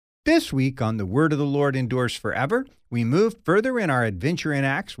This week on The Word of the Lord Endures Forever, we move further in our adventure in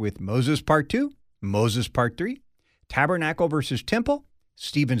Acts with Moses Part 2, Moses Part 3, Tabernacle versus Temple,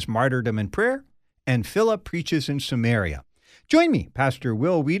 Stephen's martyrdom and prayer, and Philip preaches in Samaria. Join me, Pastor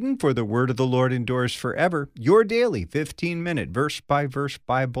Will Whedon, for The Word of the Lord Endures Forever, your daily 15-minute verse-by-verse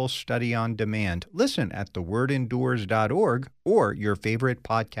Bible study on demand. Listen at thewordendures.org or your favorite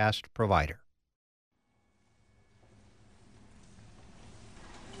podcast provider.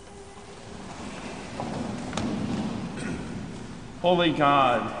 Holy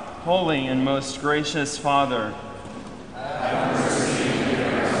God, holy and most gracious Father, have mercy and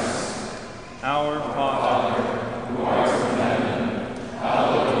hear us. Our Father, who art in heaven,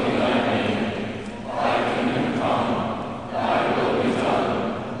 hallowed be thy name. Thy kingdom come, thy will be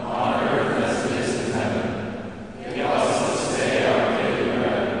done, on earth as it is in heaven. Give us this day our daily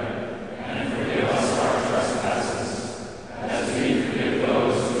bread, and forgive us our trespasses, as we forgive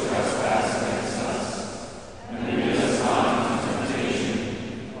those who trespass against us. And lead us not into temptation,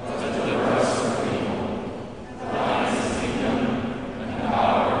 but deliver us from evil. For thine is the kingdom, and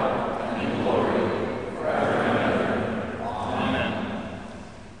power, and glory, forever and ever. Amen.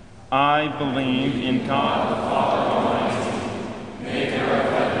 I believe in God, the Father Almighty, maker of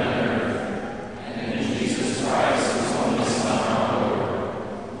heaven and earth, and in Jesus Christ, his only Son, our Lord,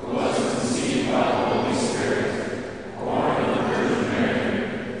 who was conceived by the Holy Spirit, born of the Virgin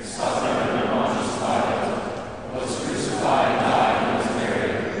Mary, suffered under Pontius Pilate, was crucified, died, and was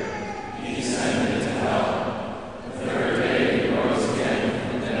buried. He descended into hell. The third day he rose again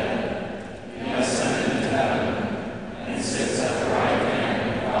from the dead. He ascended into heaven, and sits at the right hand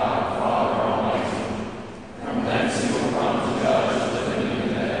of God, Father Almighty. From thence he will come to judge the living and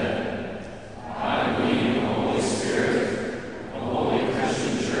the dead. I believe in the Holy Spirit, the holy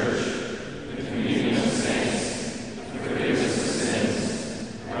Christian Church, the communion of saints, the forgiveness of sins,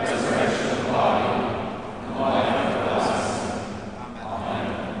 the resurrection of the body, and life everlasting.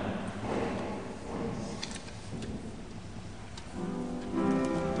 Amen.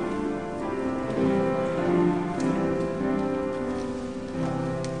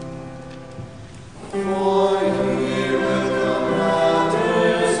 For he will command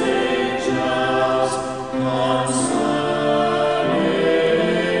his angels concerning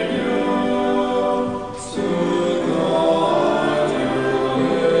you, to guard you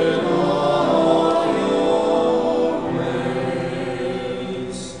in all your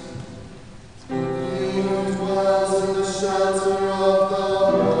ways. He who dwells in the shelter of the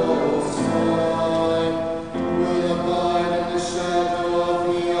Most High will abide in the shadow of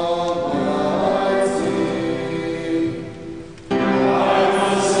the Almighty. I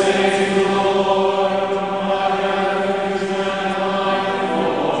will say to the Lord, my refuge and my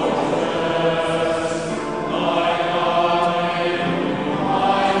fortress, my God in whom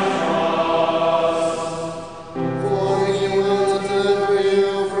I trust. For he will deliver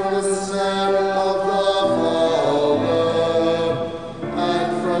you from the snare of the fowler, and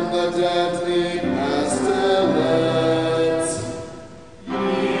from the deadly pestilence. He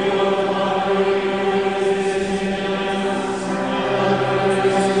will cover you with his pinions, and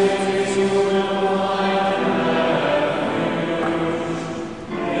receive you in refuge.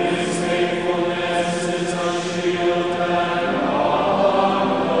 His faithfulness is a shield and honor.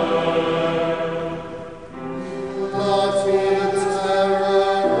 Not fear the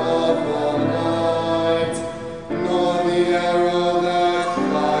terror of the night, nor the arrow that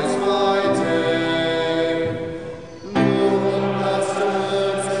flies by day, nor the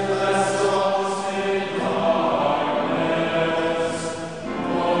pestilence that stalks in darkness,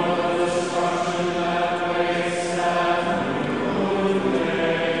 nor the destruction that wastes at noonday.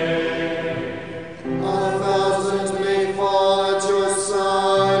 1,000 may fall at your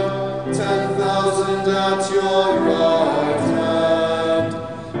side, 10,000 at your right hand,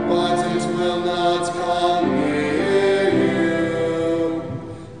 but it will not come near you.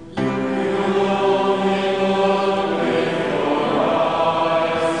 You will only look with your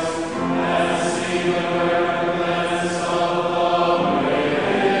eyes and see the recompense of the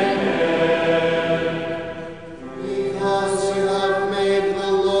wicked. Because you have made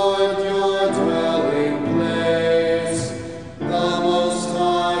the Lord your dwelling place, the Most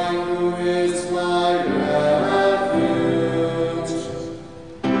High, who is my refuge.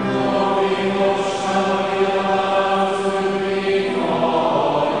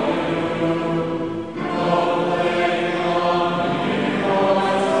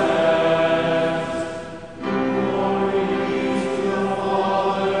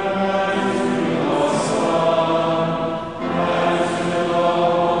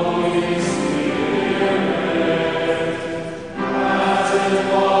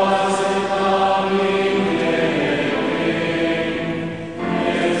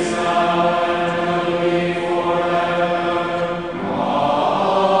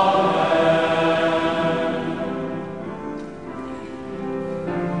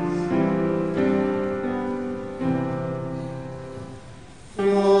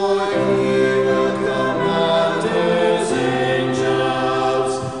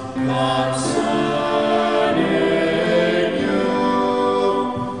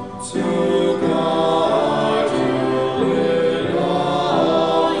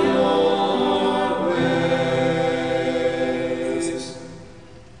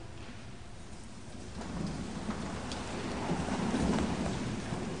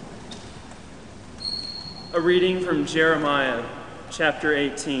 A reading from Jeremiah, chapter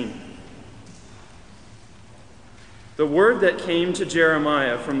 18. The word that came to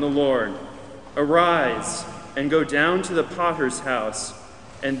Jeremiah from the Lord, "Arise and go down to the potter's house,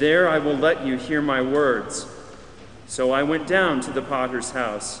 and there I will let you hear my words." So I went down to the potter's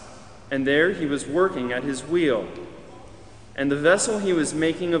house, and there he was working at his wheel. And the vessel he was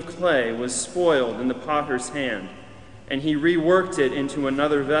making of clay was spoiled in the potter's hand, and he reworked it into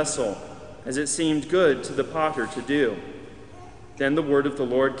another vessel, as it seemed good to the potter to do. Then the word of the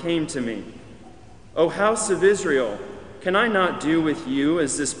Lord came to me. "O house of Israel, can I not do with you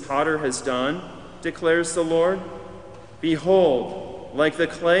as this potter has done, declares the Lord? Behold, like the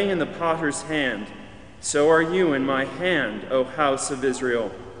clay in the potter's hand, so are you in my hand, O house of Israel.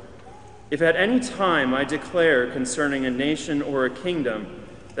 If at any time I declare concerning a nation or a kingdom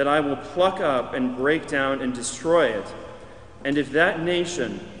that I will pluck up and break down and destroy it, and if that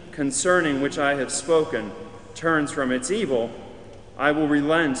nation, concerning which I have spoken, turns from its evil, I will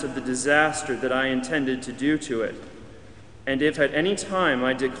relent of the disaster that I intended to do to it. And if at any time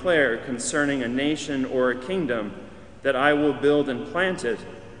I declare concerning a nation or a kingdom that I will build and plant it,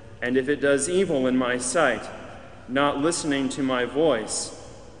 and if it does evil in my sight, not listening to my voice,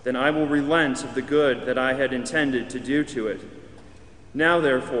 then I will relent of the good that I had intended to do to it. Now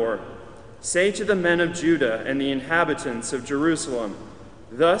therefore, say to the men of Judah and the inhabitants of Jerusalem,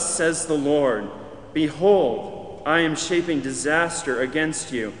 Thus says the Lord, Behold, I am shaping disaster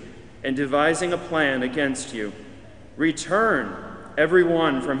against you and devising a plan against you. Return, every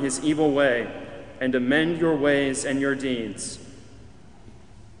one from his evil way, and amend your ways and your deeds."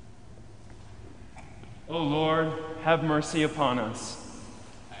 O Lord, have mercy upon us.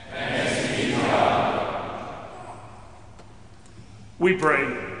 Thanks be to God. We pray.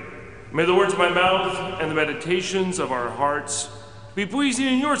 May the words of my mouth and the meditations of our hearts be pleasing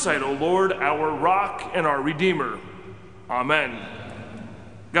in your sight, O Lord, our rock and our redeemer. Amen.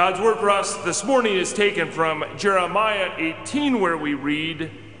 God's word for us this morning is taken from Jeremiah 18, where we read,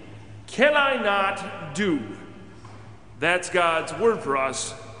 "Can I not do?" That's God's word for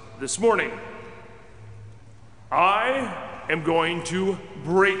us this morning. I am going to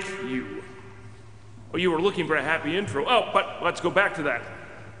break you. Oh, you were looking for a happy intro. Oh, but let's go back to that.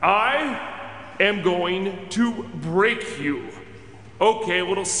 I am going to break you. Okay, a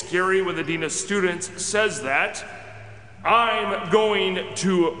little scary when the Dean of Students says that. I'm going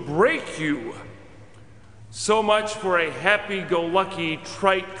to break you. So much for a happy-go-lucky,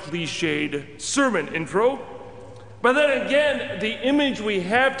 trite, cliched sermon intro. But then again, the image we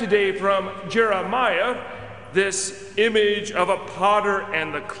have today from Jeremiah, this image of a potter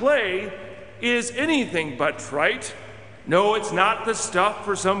and the clay, is anything but trite. No, it's not the stuff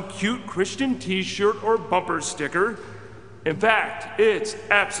for some cute Christian t-shirt or bumper sticker. In fact, it's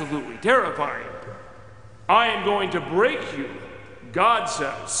absolutely terrifying. I am going to break you, God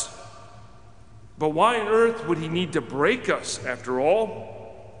says. But why on earth would he need to break us, after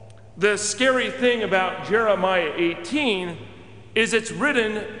all? The scary thing about Jeremiah 18 is it's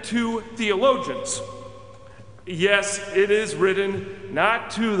written to theologians. Yes, it is written not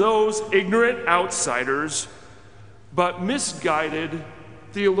to those ignorant outsiders, but misguided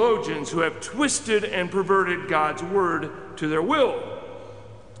theologians who have twisted and perverted God's word to their will.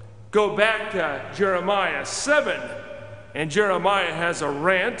 Go back to Jeremiah 7, and Jeremiah has a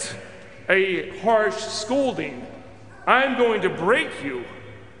rant, a harsh scolding. I'm going to break you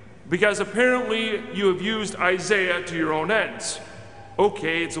because apparently you have used Isaiah to your own ends.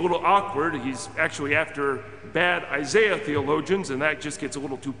 Okay, it's a little awkward. He's actually after bad Isaiah theologians, and that just gets a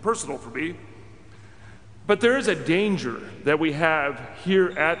little too personal for me. But there is a danger that we have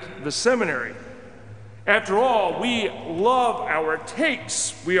here at the seminary. After all, we love our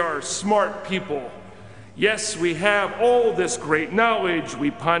takes. We are smart people. Yes, we have all this great knowledge.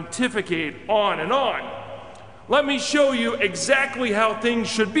 We pontificate on and on. Let me show you exactly how things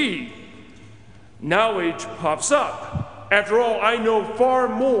should be. Knowledge puffs up. After all, I know far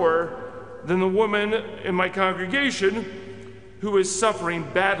more than the woman in my congregation who is suffering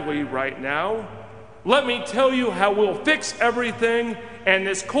badly right now. Let me tell you how we'll fix everything and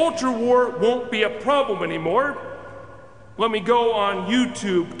this culture war won't be a problem anymore. Let me go on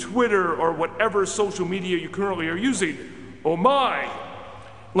YouTube, Twitter, or whatever social media you currently are using. Oh my!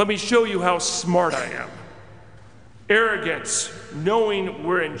 Let me show you how smart I am. Arrogance, knowing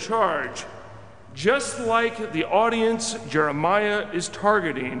we're in charge. Just like the audience Jeremiah is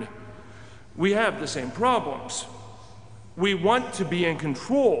targeting, we have the same problems. We want to be in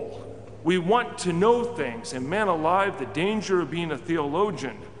control. We want to know things, and man alive, the danger of being a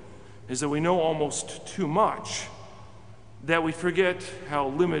theologian is that we know almost too much, that we forget how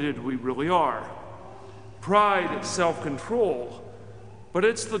limited we really are. pride, self-control. But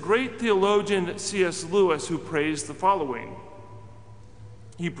it's the great theologian C.S. Lewis who prays the following.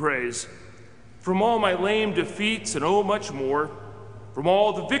 He prays, "From all my lame defeats and oh much more, from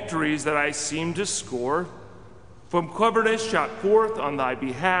all the victories that I seem to score, from cleverness shot forth on thy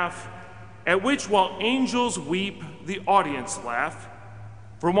behalf, at which while angels weep, the audience laugh,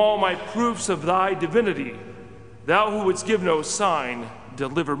 from all my proofs of thy divinity, thou who wouldst give no sign,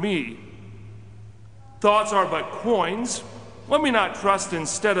 deliver me. Thoughts are but coins, let me not trust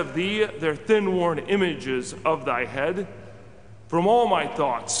instead of thee their thin-worn images of thy head. From all my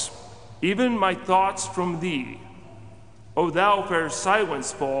thoughts, even my thoughts from thee, O thou fair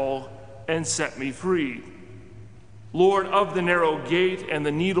silence fall and set me free. Lord of the narrow gate and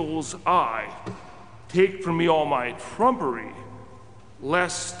the needle's eye, take from me all my trumpery,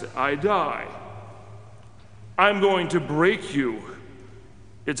 lest I die. I'm going to break you."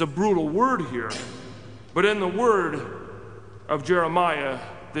 It's a brutal word here, but in the word of Jeremiah,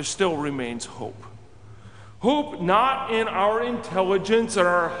 there still remains hope. Hope not in our intelligence and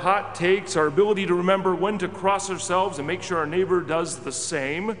our hot takes, our ability to remember when to cross ourselves and make sure our neighbor does the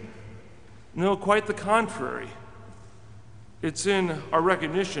same. No, quite the contrary. It's in our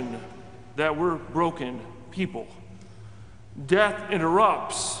recognition that we're broken people. Death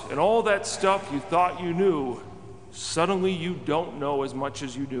interrupts, and all that stuff you thought you knew, suddenly you don't know as much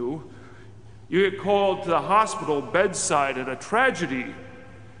as you knew. You get called to the hospital bedside at a tragedy,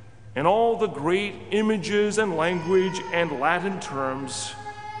 and all the great images and language and Latin terms,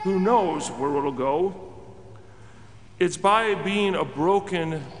 who knows where it'll go? It's by being a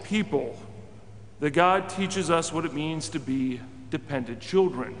broken people that God teaches us what it means to be dependent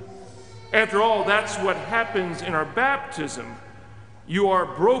children. After all, that's what happens in our baptism. You are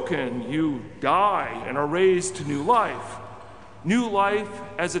broken, you die, and are raised to new life. New life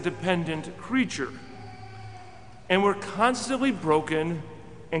as a dependent creature. And we're constantly broken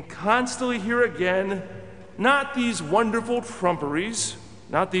and constantly here again, not these wonderful trumperies,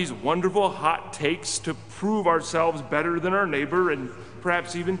 not these wonderful hot takes to prove ourselves better than our neighbor and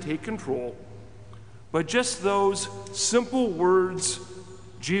perhaps even take control, but just those simple words,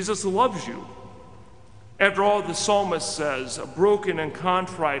 Jesus loves you. After all, the psalmist says, "A broken and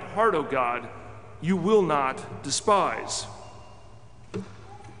contrite heart, O God, you will not despise."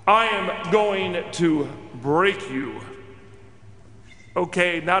 I am going to break you.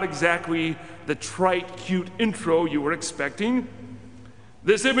 Okay, not exactly the trite, cute intro you were expecting.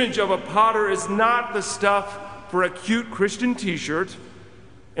 This image of a potter is not the stuff for a cute Christian t-shirt.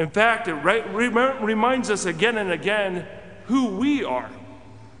 In fact, it reminds us again and again who we are.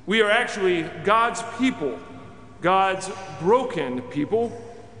 We are actually God's people, God's broken people,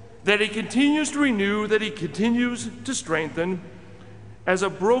 that He continues to renew, that He continues to strengthen as a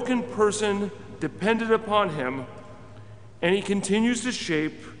broken person dependent upon Him. And He continues to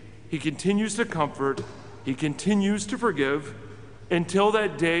shape, He continues to comfort, He continues to forgive until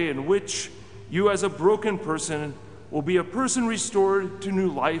that day in which you as a broken person will be a person restored to new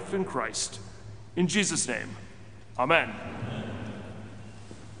life in Christ. In Jesus' name, amen.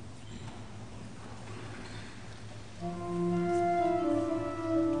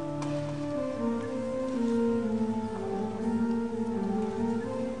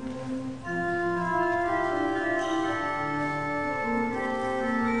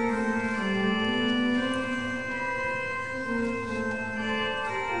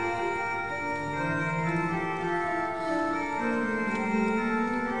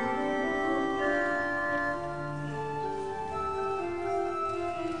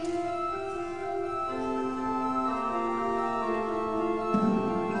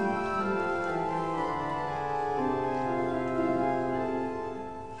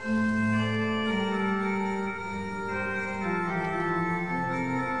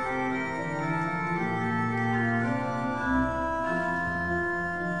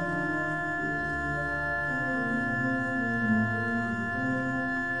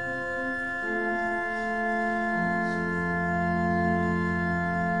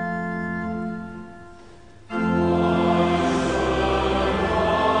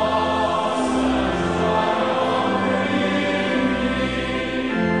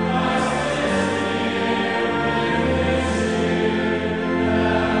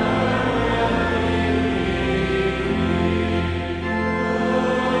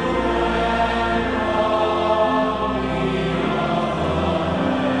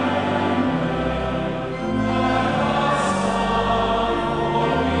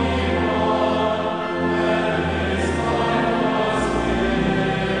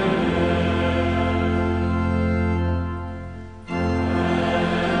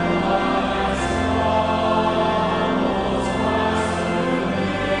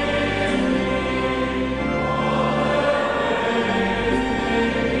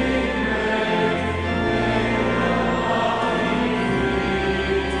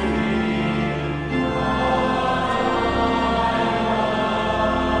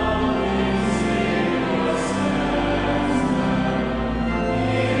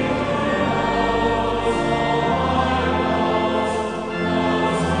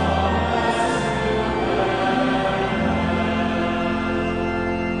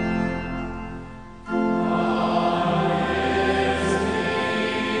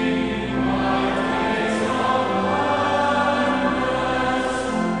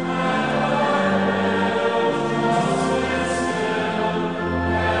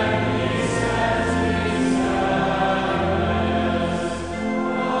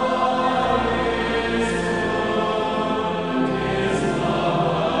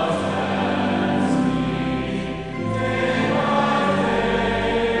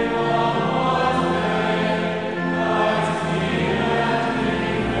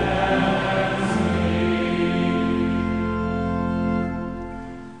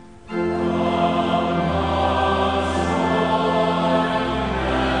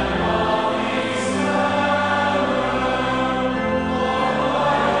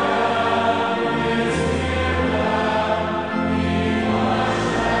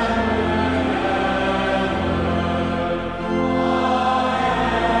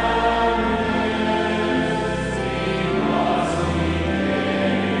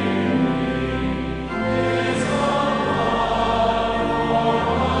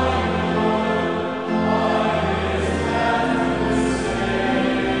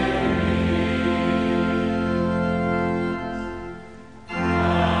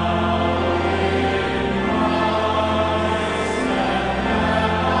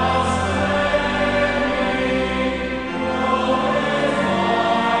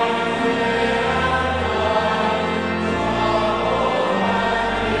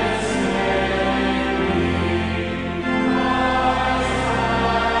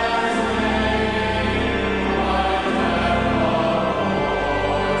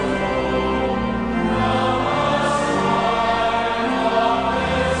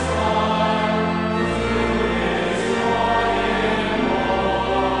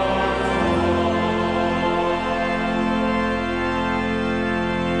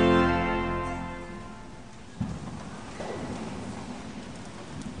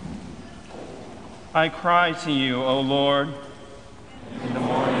 I cry to you, O Lord. In the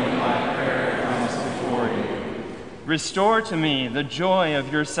morning my prayer comes before you. Restore to me the joy of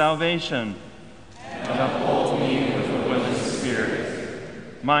your salvation. And uphold me with a willing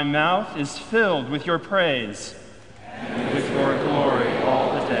spirit. My mouth is filled with your praise. And with your glory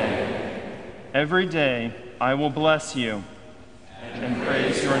all the day. Every day I will bless you And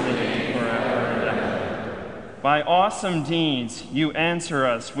praise your name forever and ever. By awesome deeds you answer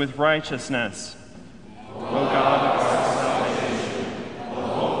us with righteousness. O God of our salvation, the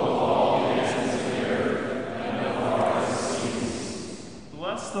hope of all the ends of the earth and of our seas.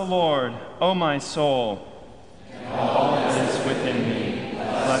 Bless the Lord, O my soul. And all that is within me,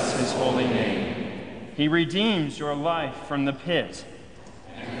 bless his holy name. He redeems your life from the pit.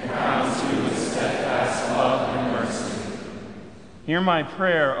 And crowns you with steadfast love and mercy. Hear my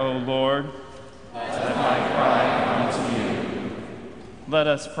prayer, O Lord. Let my cry come to you. Let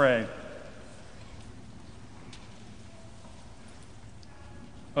us pray.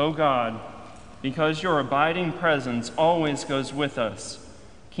 O God, because your abiding presence always goes with us,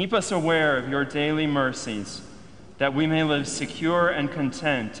 keep us aware of your daily mercies, that we may live secure and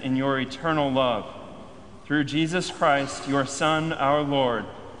content in your eternal love. Through Jesus Christ, your Son, our Lord,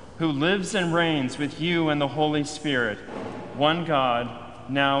 who lives and reigns with you and the Holy Spirit, one God,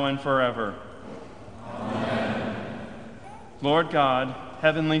 now and forever. Amen. Lord God,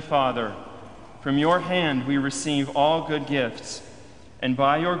 Heavenly Father, from your hand we receive all good gifts, and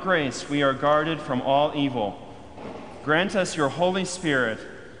by your grace we are guarded from all evil. Grant us your Holy Spirit,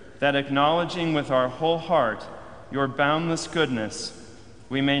 that acknowledging with our whole heart your boundless goodness,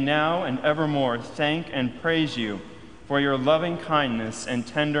 we may now and evermore thank and praise you for your loving kindness and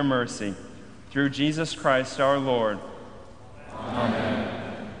tender mercy. Through Jesus Christ our Lord.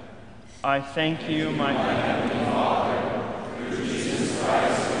 Amen. I thank you, my Heavenly Father, through Jesus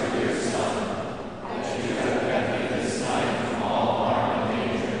Christ, your dear Son, that you have kept me this night from all harm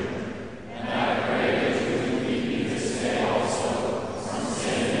and danger. And I pray that you would keep me this day also from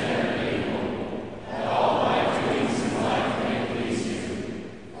sin and evil, that all my doings in life may please you.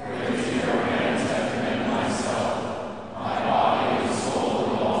 For into your hands I commend myself, my body and soul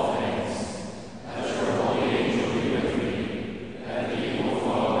and all things. That your holy angel be with me, that the evil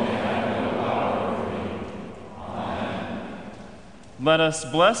foe may have no power over me. Amen. Let us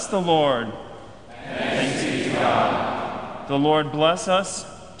bless the Lord. Thanks be to God. The Lord bless us,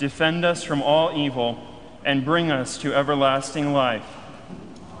 defend us from all evil, and bring us to everlasting life.